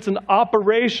 but it's an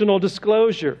operational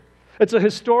disclosure. It's a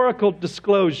historical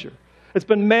disclosure. It's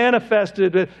been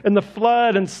manifested in the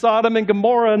flood and Sodom and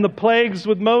Gomorrah and the plagues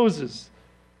with Moses.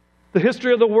 The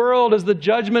history of the world is the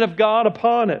judgment of God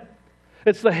upon it.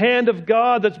 It's the hand of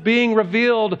God that's being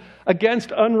revealed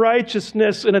against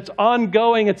unrighteousness, and it's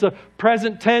ongoing. It's a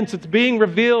present tense. It's being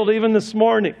revealed even this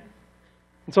morning.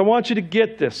 And so I want you to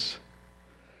get this.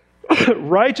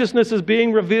 Righteousness is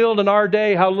being revealed in our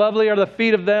day. How lovely are the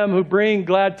feet of them who bring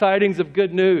glad tidings of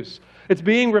good news. It's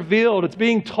being revealed. It's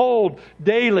being told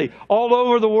daily. All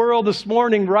over the world this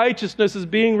morning, righteousness is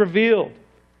being revealed.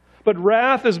 But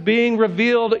wrath is being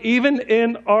revealed even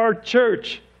in our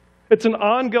church. It's an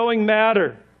ongoing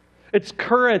matter. It's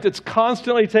current. It's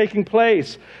constantly taking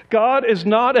place. God is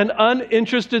not an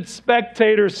uninterested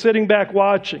spectator sitting back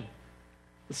watching.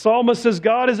 The psalmist says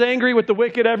God is angry with the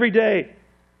wicked every day.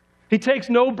 He takes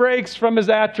no breaks from His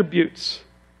attributes.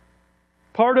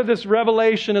 Part of this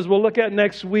revelation, as we'll look at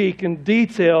next week in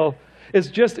detail, is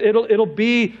just it'll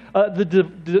be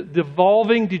the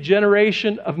devolving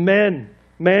degeneration of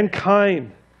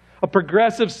mankind, a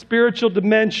progressive spiritual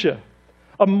dementia,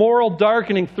 a moral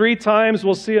darkening. 3 times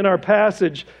we'll see in our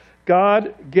passage,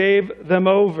 God gave them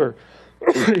over.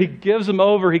 He gives them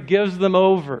over. He gives them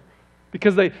over.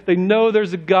 Because they know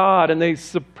there's a God, and they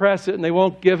suppress it, and they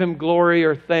won't give Him glory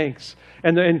or thanks.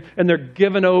 And they're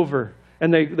given over.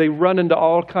 And they run into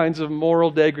all kinds of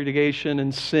moral degradation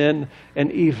and sin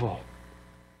and evil.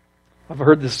 I've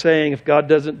heard the saying, if God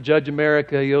doesn't judge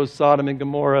America, He owes Sodom and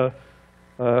Gomorrah,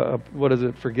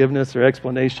 forgiveness or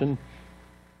explanation.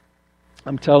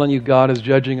 I'm telling you, God is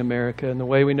judging America. And the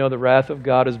way we know the wrath of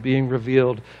God is being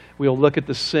revealed, we'll look at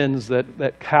the sins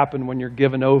that happen when you're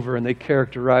given over, and they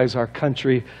characterize our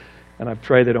country. And I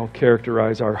pray they don't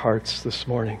characterize our hearts this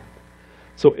morning.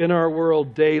 So in our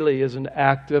world daily is an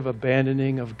active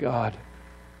abandoning of God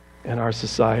in our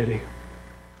society.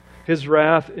 His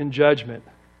wrath in judgment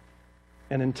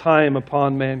and in time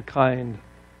upon mankind.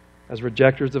 As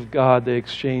rejectors of God, they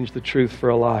exchange the truth for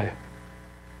a lie.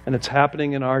 And it's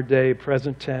happening in our day,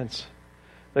 present tense,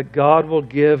 that God will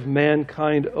give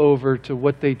mankind over to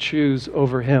what they choose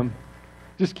over Him.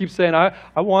 Just keep saying,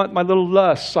 I want my little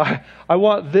lusts. I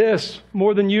want this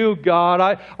more than you, God.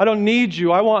 I don't need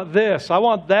you. I want this. I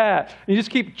want that. And you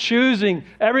just keep choosing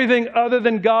everything other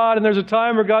than God. And there's a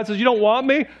time where God says, you don't want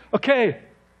me? Okay,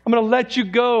 I'm going to let you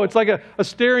go. It's like a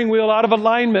steering wheel out of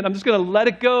alignment. I'm just going to let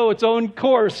it go its own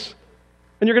course.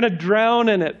 And you're going to drown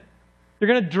in it. You're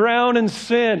going to drown in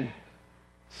sin.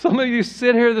 Some of you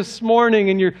sit here this morning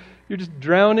and you're just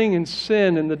drowning in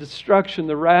sin and the destruction,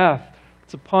 the wrath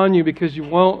that's upon you because you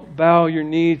won't bow your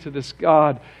knee to this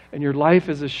God, and your life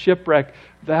is a shipwreck.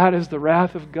 That is the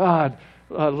wrath of God,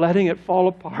 letting it fall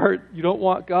apart. You don't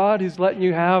want God. He's letting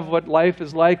you have what life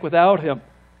is like without Him.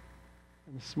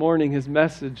 And this morning, His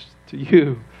message to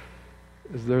you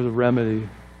is there's a remedy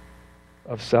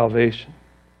of salvation.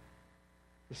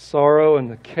 The sorrow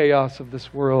and the chaos of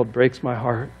this world breaks my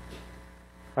heart.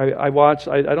 I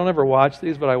don't ever watch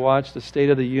these, but I watched the State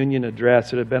of the Union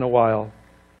address. It had been a while.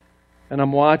 And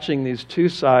I'm watching these two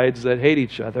sides that hate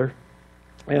each other.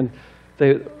 And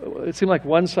it seemed like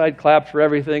one side clapped for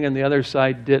everything and the other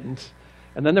side didn't.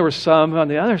 And then there were some on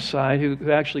the other side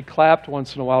who actually clapped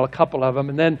once in a while, a couple of them.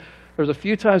 And then there was a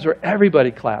few times where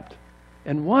everybody clapped.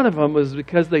 And one of them was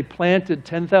because they planted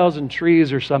 10,000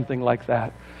 trees or something like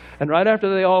that. And right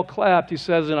after they all clapped, he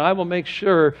says, and I will make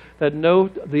sure that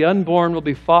the unborn will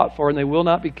be fought for, and they will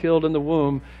not be killed in the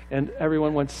womb. And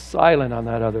everyone went silent on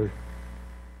that other.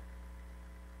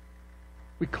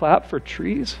 We clap for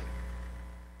trees,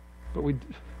 but we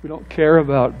don't care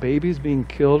about babies being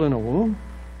killed in a womb.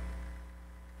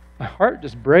 My heart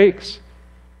just breaks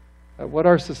at what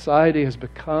our society has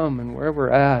become and where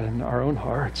we're at in our own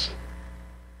hearts.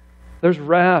 There's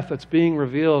wrath that's being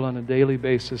revealed on a daily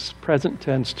basis, present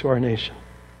tense, to our nation.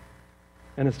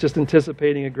 And it's just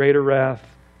anticipating a greater wrath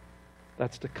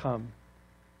that's to come.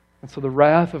 And so the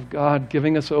wrath of God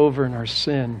giving us over in our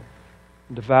sin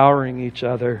and devouring each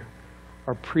other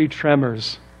are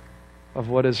pre-tremors of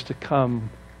what is to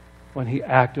come when He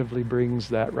actively brings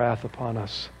that wrath upon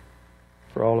us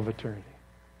for all of eternity.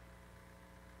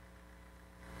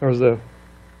 There was an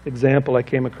example I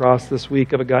came across this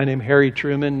week of a guy named Harry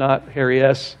Truman, not Harry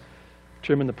S.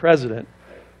 Truman, the president.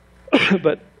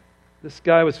 But this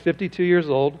guy was 52 years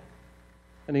old,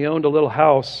 and he owned a little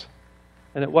house,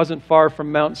 and it wasn't far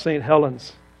from Mount St.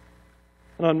 Helens.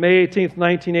 And on May 18th,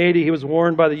 1980, he was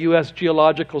warned by the U.S.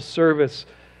 Geological Service,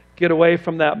 get away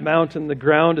from that mountain. The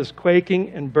ground is quaking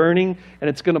and burning, and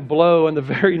it's going to blow in the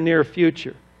very near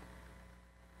future.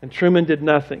 And Truman did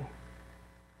nothing.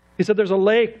 He said, there's a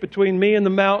lake between me and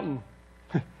the mountain.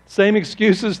 Same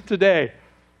excuses today.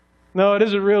 No, it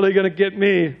isn't really going to get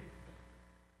me.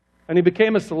 And he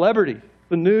became a celebrity.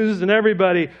 The news and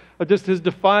everybody, just his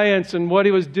defiance and what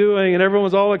he was doing, and everyone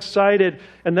was all excited,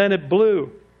 and then it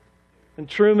blew. And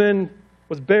Truman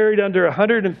was buried under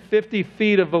 150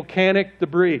 feet of volcanic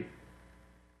debris.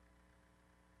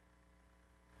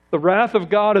 The wrath of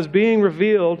God is being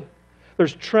revealed.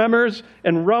 There's tremors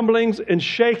and rumblings and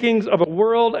shakings of a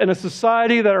world and a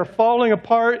society that are falling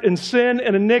apart in sin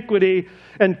and iniquity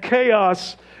and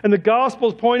chaos. And the gospel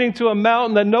is pointing to a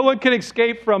mountain that no one can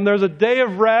escape from. There's a day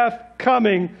of wrath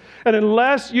coming. And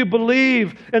unless you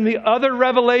believe in the other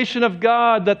revelation of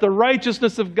God, that the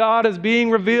righteousness of God is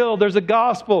being revealed, there's a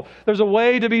gospel. There's a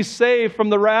way to be saved from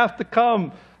the wrath to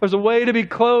come. There's a way to be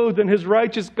clothed in His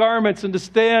righteous garments and to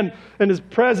stand in His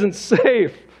presence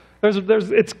safe.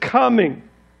 It's coming.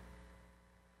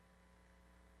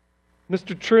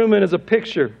 Mr. Truman is a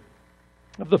picture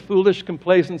of the foolish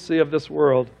complacency of this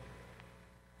world.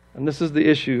 And this is the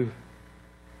issue.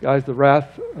 Guys, the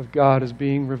wrath of God is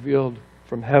being revealed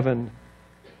from heaven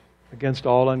against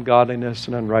all ungodliness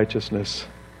and unrighteousness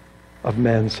of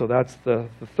men. So that's the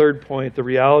third point, the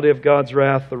reality of God's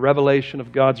wrath, the revelation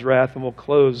of God's wrath, and we'll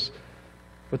close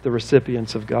with the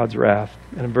recipients of God's wrath.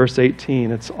 And in verse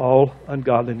 18, it's all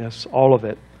ungodliness, all of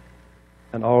it,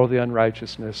 and all of the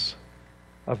unrighteousness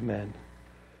of men.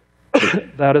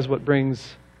 That is what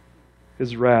brings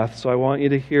His wrath. So I want you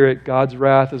to hear it. God's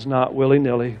wrath is not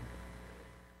willy-nilly,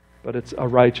 but it's a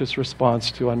righteous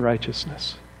response to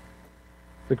unrighteousness.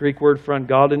 The Greek word for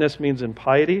ungodliness means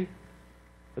impiety,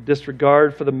 a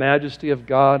disregard for the majesty of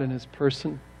God and His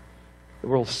person. The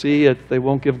world will see it, they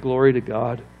won't give glory to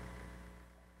God.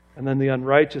 And then the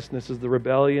unrighteousness is the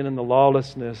rebellion and the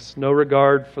lawlessness, no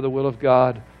regard for the will of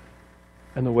God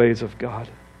and the ways of God.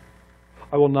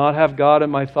 I will not have God in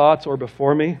my thoughts or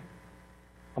before me.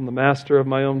 I'm the master of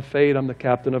my own fate. I'm the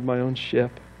captain of my own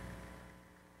ship.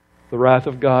 The wrath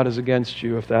of God is against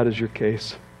you if that is your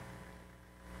case.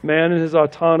 Man in his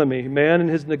autonomy, man in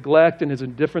his neglect and his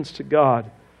indifference to God,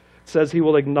 says he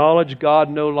will acknowledge God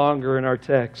no longer in our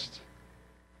text.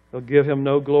 He'll give Him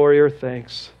no glory or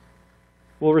thanks.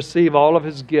 Will receive all of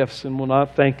His gifts and will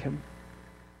not thank Him.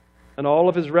 And all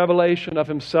of His revelation of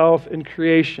Himself in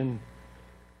creation,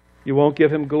 you won't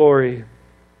give Him glory,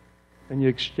 and you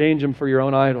exchange Him for your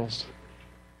own idols,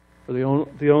 for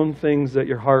the own things that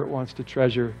your heart wants to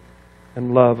treasure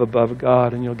and love above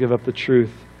God, and you'll give up the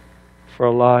truth for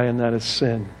a lie, and that is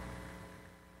sin.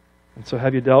 And so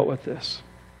have you dealt with this?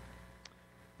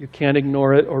 You can't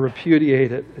ignore it or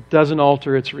repudiate it. It doesn't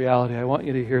alter its reality. I want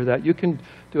you to hear that. You can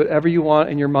do whatever you want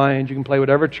in your mind. You can play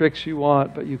whatever tricks you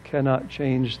want, but you cannot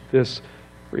change this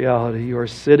reality. You are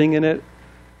sitting in it,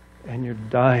 and you're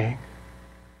dying.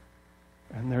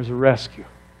 And there's a rescue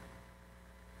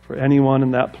for anyone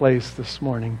in that place this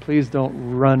morning. Please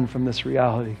don't run from this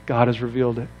reality. God has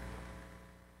revealed it.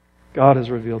 God has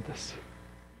revealed this.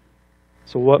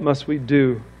 So what must we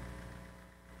do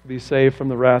to be saved from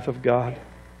the wrath of God?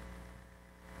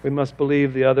 We must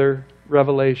believe the other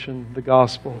revelation, the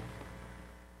gospel,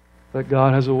 that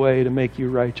God has a way to make you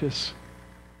righteous.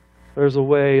 There's a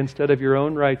way, instead of your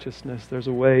own righteousness, there's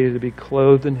a way to be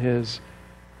clothed in His,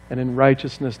 and in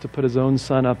righteousness to put His own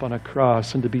Son up on a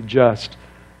cross and to be just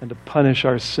and to punish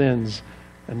our sins.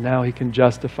 And now He can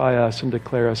justify us and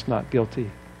declare us not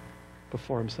guilty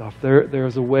before Himself. There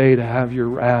is a way to have your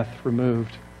wrath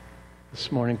removed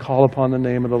this morning. Call upon the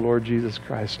name of the Lord Jesus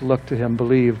Christ. Look to Him.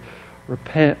 Believe.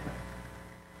 Repent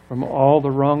from all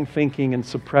the wrong thinking and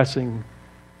suppressing,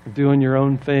 doing your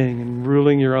own thing and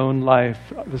ruling your own life.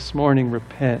 This morning,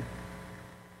 repent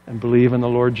and believe in the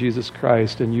Lord Jesus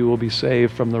Christ, and you will be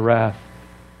saved from the wrath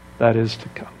that is to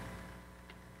come.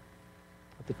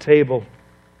 At the table,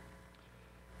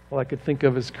 all I could think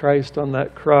of is Christ on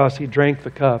that cross. He drank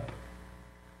the cup.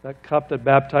 That cup that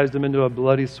baptized Him into a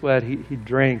bloody sweat. He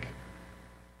drank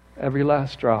every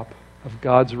last drop of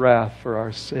God's wrath for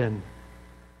our sin.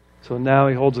 So now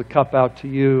He holds a cup out to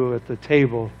you at the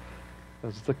table.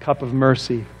 It's the cup of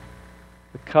mercy.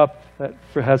 The cup that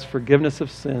has forgiveness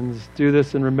of sins. Do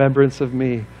this in remembrance of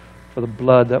me, for the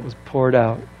blood that was poured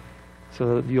out,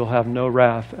 so that you'll have no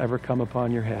wrath ever come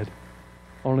upon your head.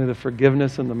 Only the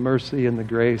forgiveness and the mercy and the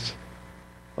grace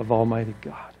of Almighty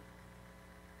God.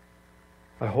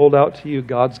 I hold out to you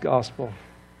God's gospel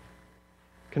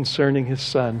concerning His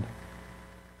Son.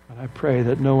 And I pray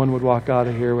that no one would walk out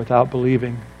of here without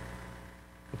believing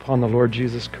upon the Lord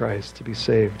Jesus Christ to be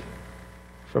saved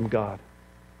from God.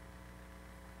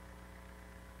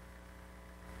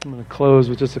 I'm going to close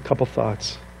with just a couple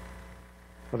thoughts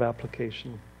of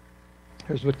application.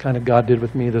 Here's what kind of God did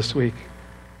with me this week.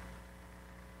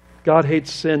 God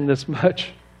hates sin this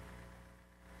much.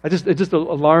 It just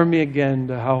alarmed me again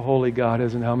to how holy God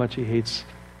is and how much He hates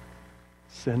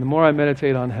sin. The more I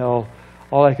meditate on hell,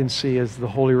 all I can see is the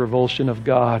holy revulsion of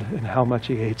God and how much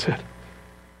He hates it.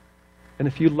 And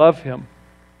if you love Him,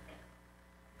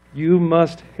 you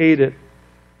must hate it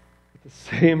with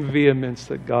the same vehemence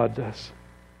that God does.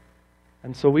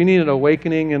 And so we need an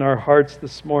awakening in our hearts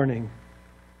this morning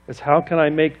as how can I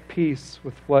make peace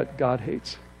with what God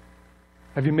hates?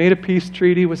 Have you made a peace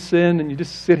treaty with sin and you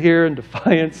just sit here in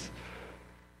defiance?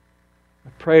 I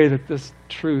pray that this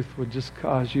truth would just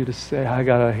cause you to say, I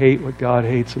got to hate what God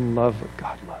hates and love what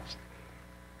God loves.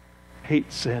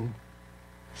 Hate sin.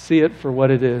 See it for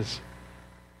what it is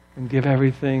and give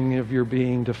everything of your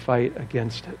being to fight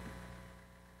against it.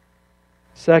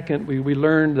 Second, we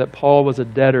learned that Paul was a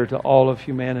debtor to all of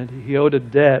humanity. He owed a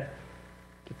debt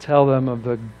to tell them of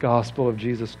the gospel of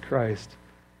Jesus Christ.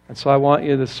 And so I want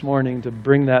you this morning to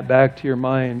bring that back to your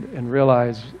mind and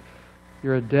realize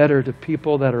you're a debtor to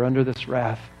people that are under this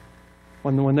wrath.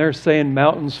 When they're saying,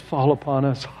 mountains fall upon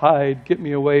us, hide, get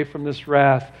me away from this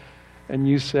wrath, and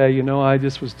you say, I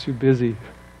just was too busy.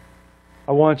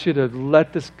 I want you to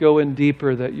let this go in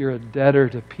deeper, that you're a debtor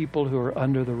to people who are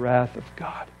under the wrath of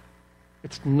God.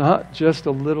 It's not just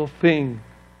a little thing.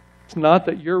 It's not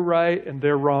that you're right and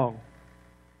they're wrong.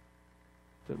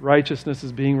 That righteousness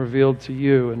is being revealed to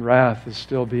you and wrath is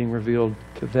still being revealed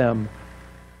to them.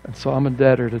 And so I'm a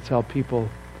debtor to tell people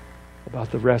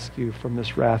about the rescue from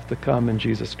this wrath to come in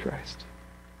Jesus Christ.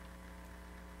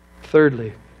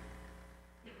 Thirdly,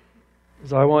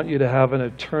 is I want you to have an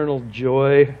eternal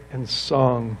joy and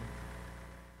song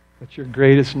that your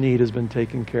greatest need has been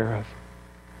taken care of.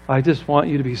 I just want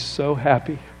you to be so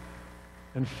happy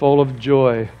and full of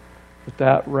joy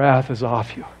that wrath is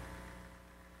off you.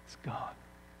 It's gone.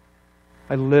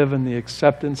 I live in the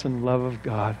acceptance and love of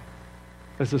God.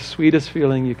 It's the sweetest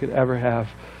feeling you could ever have.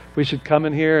 We should come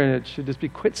in here and it should just be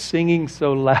quit singing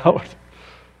so loud.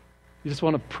 You just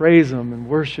want to praise Him and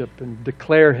worship and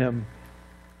declare Him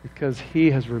because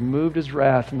He has removed His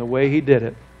wrath, and the way He did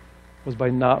it was by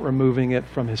not removing it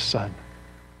from His Son.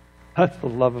 That's the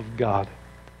love of God.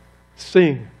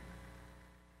 Sing.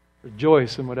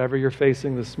 Rejoice in whatever you're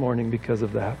facing this morning because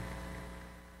of that.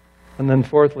 And then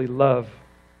fourthly, love.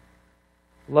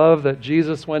 Love that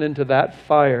Jesus went into that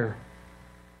fire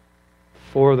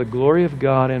for the glory of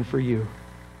God and for you.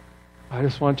 I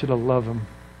just want you to love Him.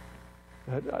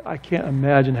 I can't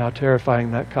imagine how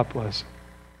terrifying that cup was.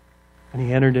 And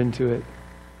He entered into it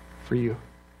for you.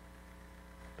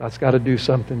 That's got to do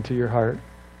something to your heart.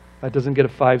 That doesn't get a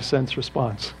 5 cents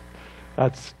response. I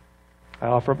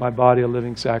offer up my body a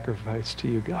living sacrifice to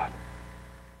you, God.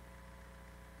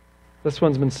 This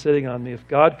one's been sitting on me. If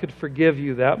God could forgive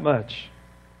you that much,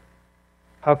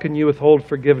 how can you withhold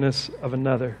forgiveness of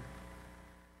another?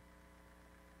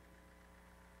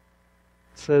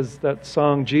 It says that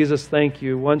song, Jesus, thank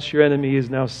you. Once your enemy is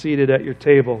now seated at your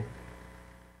table.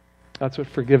 That's what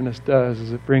forgiveness does,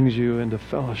 is it brings you into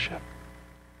fellowship.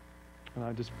 And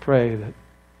I just pray that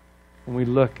when we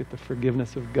look at the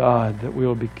forgiveness of God, that we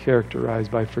will be characterized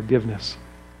by forgiveness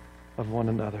of one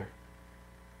another.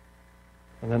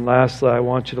 And then lastly, I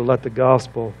want you to let the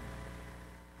gospel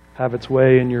have its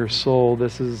way in your soul.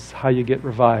 This is how you get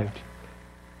revived.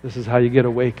 This is how you get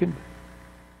awakened,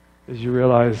 as you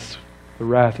realize the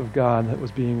wrath of God that was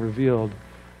being revealed.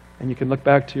 And you can look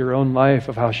back to your own life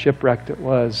of how shipwrecked it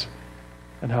was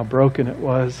and how broken it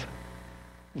was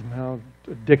and how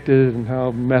addicted and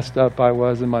how messed up I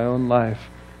was in my own life.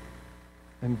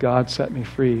 And God set me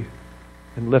free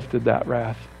and lifted that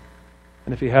wrath.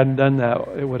 And if He hadn't done that,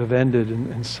 it would have ended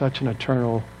in such an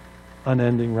eternal,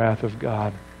 unending wrath of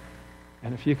God.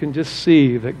 And if you can just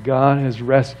see that God has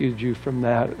rescued you from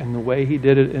that and the way He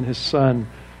did it in His Son,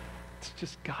 it's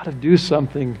just got to do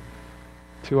something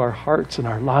to our hearts and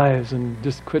our lives, and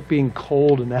just quit being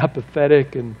cold and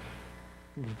apathetic and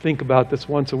think about this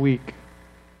once a week.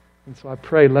 And so I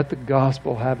pray, let the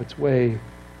gospel have its way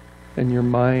in your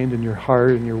mind and your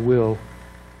heart and your will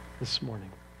this morning.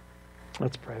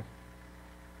 Let's pray.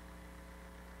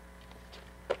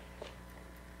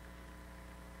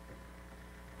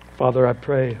 Father, I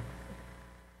pray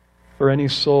for any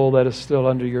soul that is still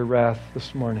under your wrath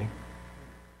this morning.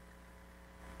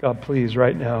 God, please,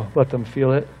 right now, let them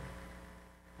feel it.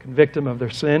 Convict them of their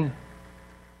sin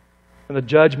and the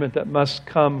judgment that must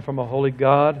come from a holy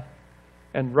God,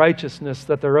 and righteousness,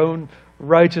 that their own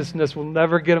righteousness will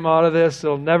never get them out of this.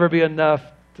 It'll never be enough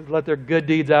to let their good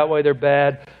deeds outweigh their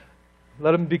bad.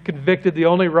 Let them be convicted. The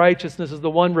only righteousness is the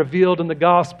one revealed in the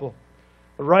gospel.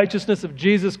 The righteousness of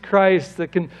Jesus Christ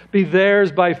that can be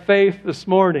theirs by faith this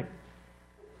morning.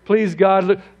 Please,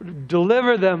 God,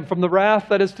 deliver them from the wrath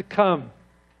that is to come.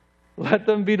 Let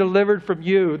them be delivered from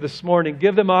you this morning.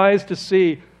 Give them eyes to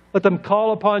see. Let them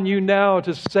call upon you now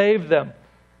to save them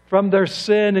from their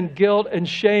sin and guilt and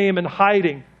shame and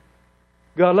hiding.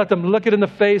 God, let them look it in the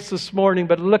face this morning,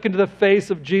 but look into the face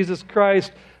of Jesus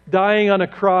Christ dying on a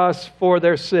cross for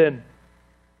their sin.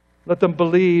 Let them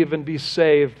believe and be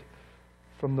saved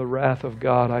from the wrath of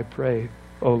God, I pray,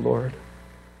 O Lord.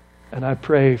 And I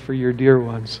pray for your dear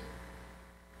ones.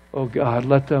 Oh God,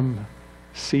 let them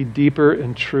see deeper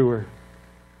and truer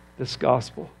this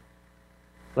gospel.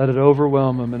 Let it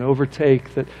overwhelm them and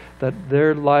overtake that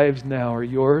their lives now are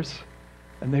yours,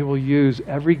 and they will use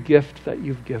every gift that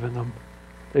you've given them.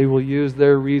 They will use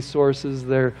their resources,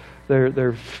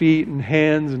 their feet and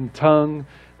hands and tongue.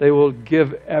 They will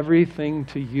give everything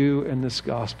to you in this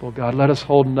gospel. God, let us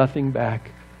hold nothing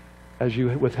back as you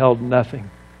withheld nothing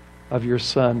of your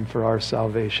Son for our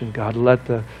salvation. God,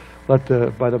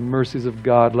 by the mercies of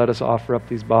God, let us offer up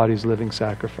these bodies living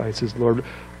sacrifices. Lord,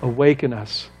 awaken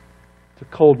us to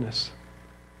coldness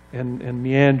and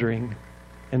meandering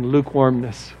and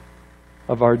lukewarmness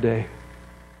of our day.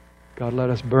 God, let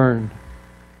us burn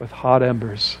with hot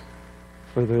embers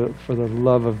for the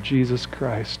love of Jesus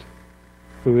Christ,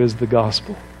 who is the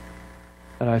gospel.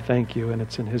 And I thank you, and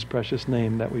it's in his precious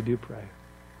name that we do pray.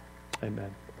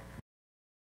 Amen.